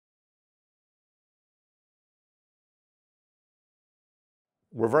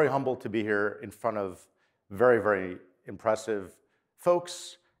We're very humbled to be here in front of very, very impressive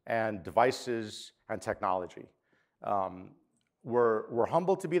folks and devices and technology. We're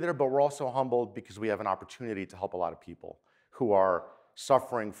humbled to be there, but we're also humbled because we have an opportunity to help a lot of people who are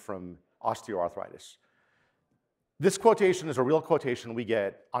suffering from osteoarthritis. This quotation is a real quotation we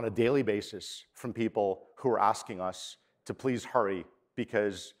get on a daily basis from people who are asking us to please hurry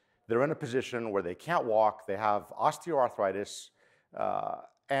because they're in a position where they can't walk, they have osteoarthritis,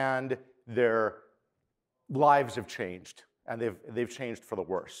 and their lives have changed, and they've changed for the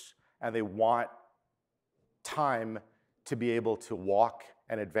worse, and they want time to be able to walk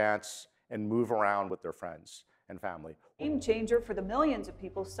and advance and move around with their friends and family. Game changer for the millions of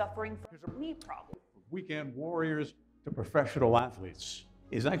people suffering from knee problems. Weekend warriors to professional athletes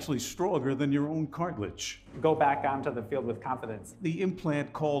is actually stronger than your own cartilage. Go back onto the field with confidence. The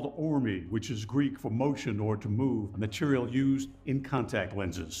implant called ORME, which is Greek for motion or to move, a material used in contact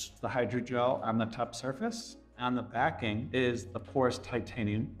lenses. The hydrogel on the top surface. On the backing is the porous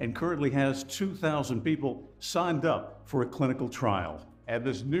titanium. And currently has 2,000 people signed up for a clinical trial. And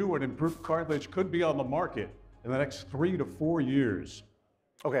this new and improved cartilage could be on the market in the next 3 to 4 years.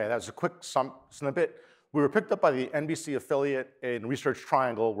 Okay, that's a quick snippet. We were picked up by the NBC affiliate in Research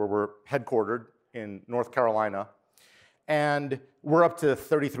Triangle, where we're headquartered in North Carolina. And we're up to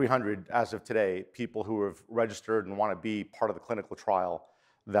 3,300 as of today, people who have registered and want to be part of the clinical trial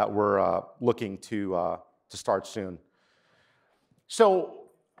that we're looking to start soon. So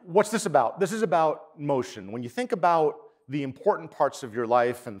what's this about? This is about motion. When you think about the important parts of your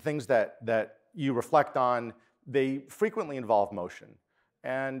life and things that you reflect on, they frequently involve motion.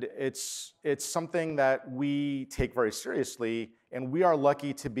 And it's something that we take very seriously, and we are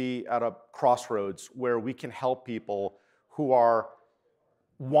lucky to be at a crossroads where we can help people who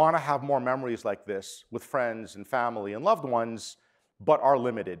want to have more memories like this with friends and family and loved ones, but are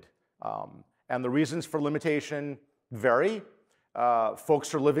limited. And the reasons for limitation vary.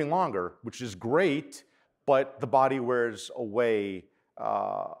 Folks are living longer, which is great, but the body wears away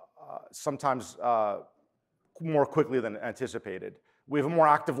sometimes more quickly than anticipated. We have a more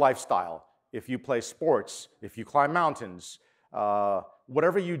active lifestyle. If you play sports, if you climb mountains,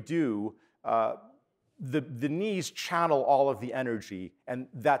 whatever you do, the knees channel all of the energy, and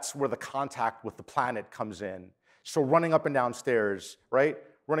that's where the contact with the planet comes in. So running up and down stairs, right?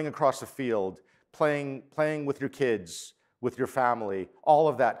 Running across the field, playing with your kids, with your family, all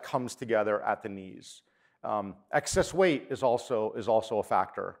of that comes together at the knees. Excess weight is also a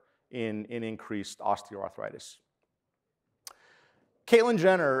factor in increased osteoarthritis. Caitlyn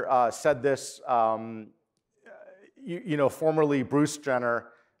Jenner said this, formerly Bruce Jenner,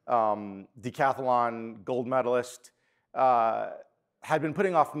 decathlon gold medalist, had been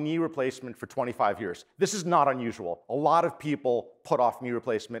putting off knee replacement for 25 years. This is not unusual. A lot of people put off knee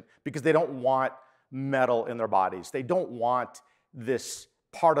replacement because they don't want metal in their bodies. They don't want this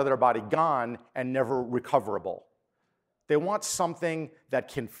part of their body gone and never recoverable. They want something that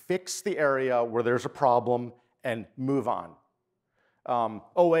can fix the area where there's a problem and move on.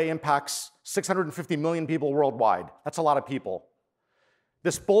 OA impacts 650 million people worldwide. That's a lot of people.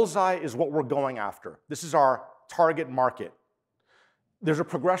 This bullseye is what we're going after. This is our target market. There's a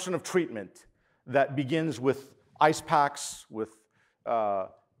progression of treatment that begins with ice packs, with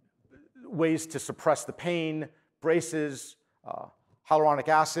ways to suppress the pain, braces, hyaluronic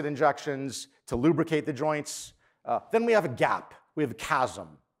acid injections to lubricate the joints. Then we have a gap, we have a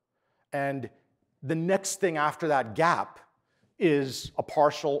chasm. And the next thing after that gap is a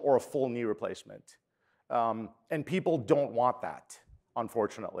partial or a full knee replacement. And people don't want that,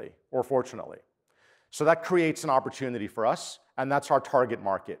 unfortunately, or fortunately. So that creates an opportunity for us, and that's our target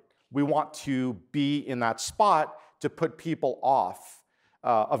market. We want to be in that spot to put people off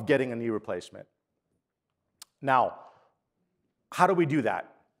of getting a knee replacement. Now, how do we do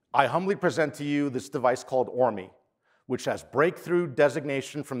that? I humbly present to you this device called ORME, which has breakthrough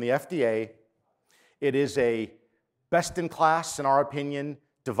designation from the FDA. It is a best-in-class, in our opinion,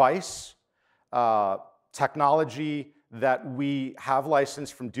 device, technology that we have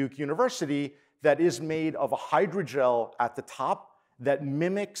licensed from Duke University that is made of a hydrogel at the top that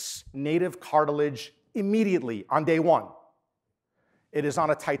mimics native cartilage immediately on day one. It is on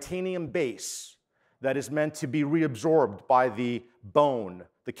a titanium base that is meant to be reabsorbed by the bone,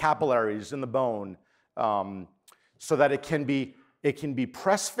 the capillaries in the bone, so that it can be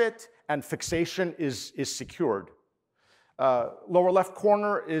press fit and fixation is secured. Lower left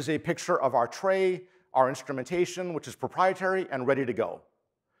corner is a picture of our tray, our instrumentation, which is proprietary and ready to go.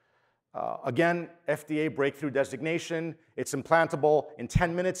 Again, FDA breakthrough designation. It's implantable in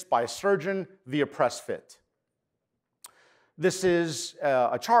 10 minutes by a surgeon via press fit. This is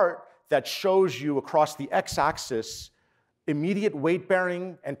a chart that shows you across the x-axis immediate weight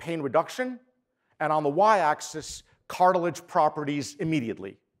bearing and pain reduction, and on the y-axis cartilage properties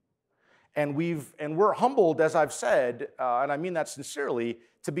immediately. And we're humbled, as I've said, and I mean that sincerely,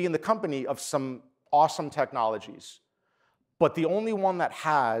 to be in the company of some awesome technologies. But the only one that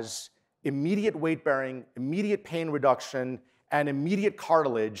has immediate weight bearing, immediate pain reduction, and immediate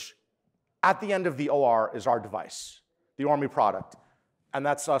cartilage at the end of the OR is our device, the Orme product. And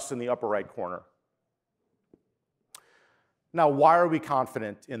that's us in the upper right corner. Now, why are we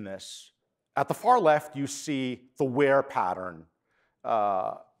confident in this? At the far left, you see the wear pattern.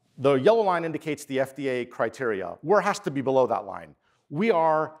 The yellow line indicates the FDA criteria. Wear has to be below that line. We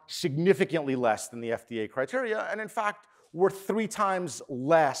are significantly less than the FDA criteria, and in fact, we're 3 times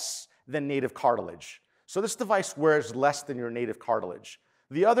less than native cartilage. So this device wears less than your native cartilage.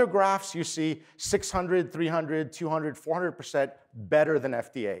 The other graphs you see 600, 300, 200, 400% better than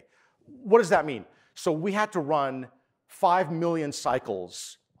FDA. What does that mean? So we had to run 5 million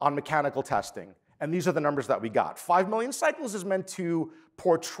cycles on mechanical testing, and these are the numbers that we got. 5 million cycles is meant to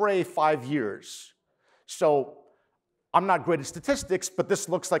portray 5 years. So I'm not great at statistics, but this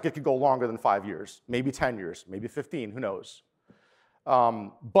looks like it could go longer than 5 years, maybe 10 years, maybe 15, who knows?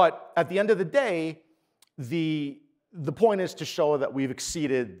 But at the end of the day, the point is to show that we've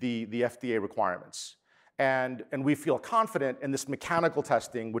exceeded the FDA requirements. And we feel confident in this mechanical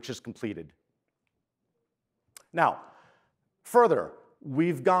testing, which is completed. Now, further,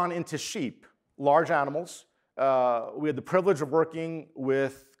 we've gone into sheep, large animals. We had the privilege of working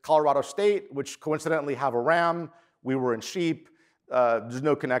with Colorado State, which coincidentally have a ram. We were in sheep. There's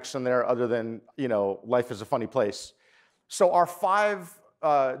no connection there other than, life is a funny place. So our 5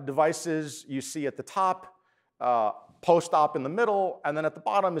 devices you see at the top, post-op in the middle, and then at the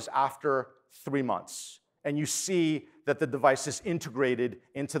bottom is after 3 months. And you see that the device is integrated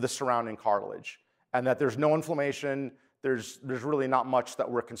into the surrounding cartilage and that there's no inflammation. There's really not much that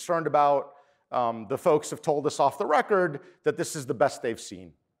we're concerned about. The folks have told us off the record that this is the best they've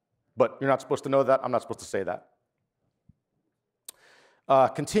seen. But you're not supposed to know that. I'm not supposed to say that.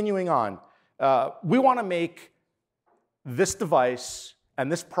 Continuing on, we want to make this device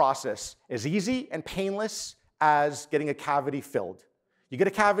and this process as easy and painless as getting a cavity filled. You get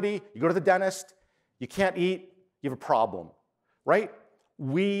a cavity, you go to the dentist, you can't eat, you have a problem, right?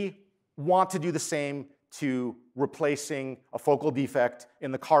 We want to do the same to replacing a focal defect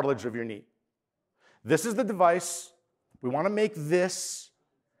in the cartilage of your knee. This is the device. We want to make this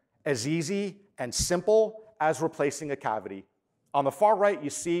as easy and simple as replacing a cavity. On the far right, you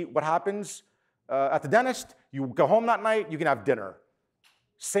see what happens at the dentist. You go home that night, you can have dinner.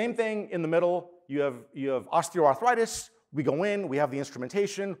 Same thing in the middle. You have osteoarthritis. We go in, we have the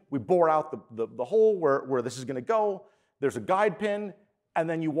instrumentation, we bore out the hole where this is going to go. There's a guide pin, and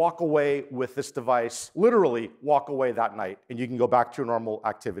then you walk away with this device, literally walk away that night, and you can go back to your normal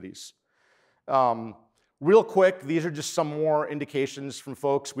activities. Real quick, these are just some more indications from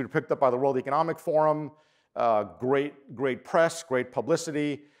folks. We were picked up by the World Economic Forum. Great press, great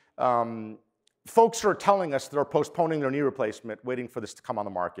publicity. Folks are telling us they're postponing their knee replacement, waiting for this to come on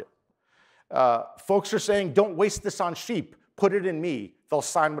the market. Folks are saying, don't waste this on sheep. Put it in me. They'll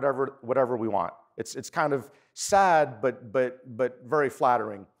sign whatever we want. It's kind of sad, but very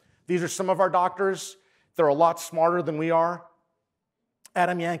flattering. These are some of our doctors. They're a lot smarter than we are.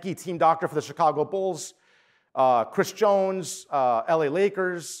 Adam Yankee, team doctor for the Chicago Bulls. Chris Jones, LA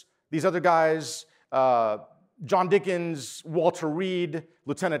Lakers. These other guys, John Dickens, Walter Reed,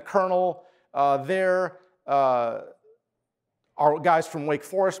 Lieutenant Colonel. There are guys from Wake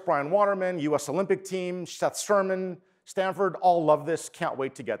Forest, Brian Waterman, US Olympic team, Seth Sherman, Stanford, all love this, can't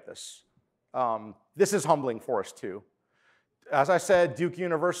wait to get this. This is humbling for us too. As I said, Duke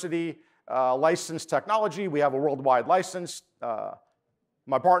University, licensed technology. We have a worldwide license.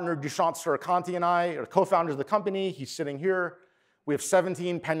 My partner, Dushyant Surakanti, and I are co-founders of the company. He's sitting here. We have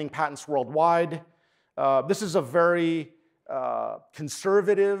 17 pending patents worldwide. This is a very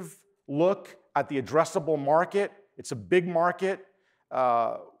conservative look at the addressable market. It's a big market.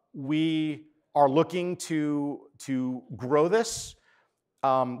 We are looking to grow this.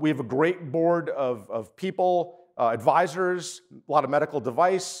 We have a great board of people, advisors, a lot of medical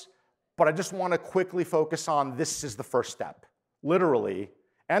device, but I just want to quickly focus on this is the first step, literally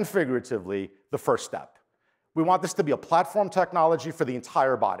and figuratively, the first step. We want this to be a platform technology for the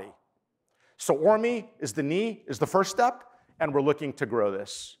entire body. So Orme is the knee, is the first step, and we're looking to grow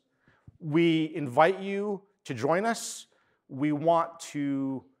this. We invite you to join us. We want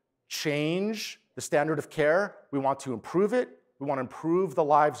to change the standard of care. We want to improve it. We want to improve the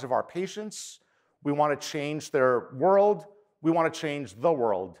lives of our patients. We want to change their world. we want to change the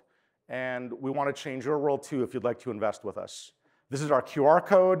world. And we want to change your world too if you'd like to invest with us. This is our QR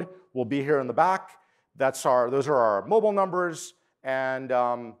code. We'll be here in the back. Those are our mobile numbers. And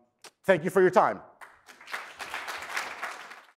thank you for your time.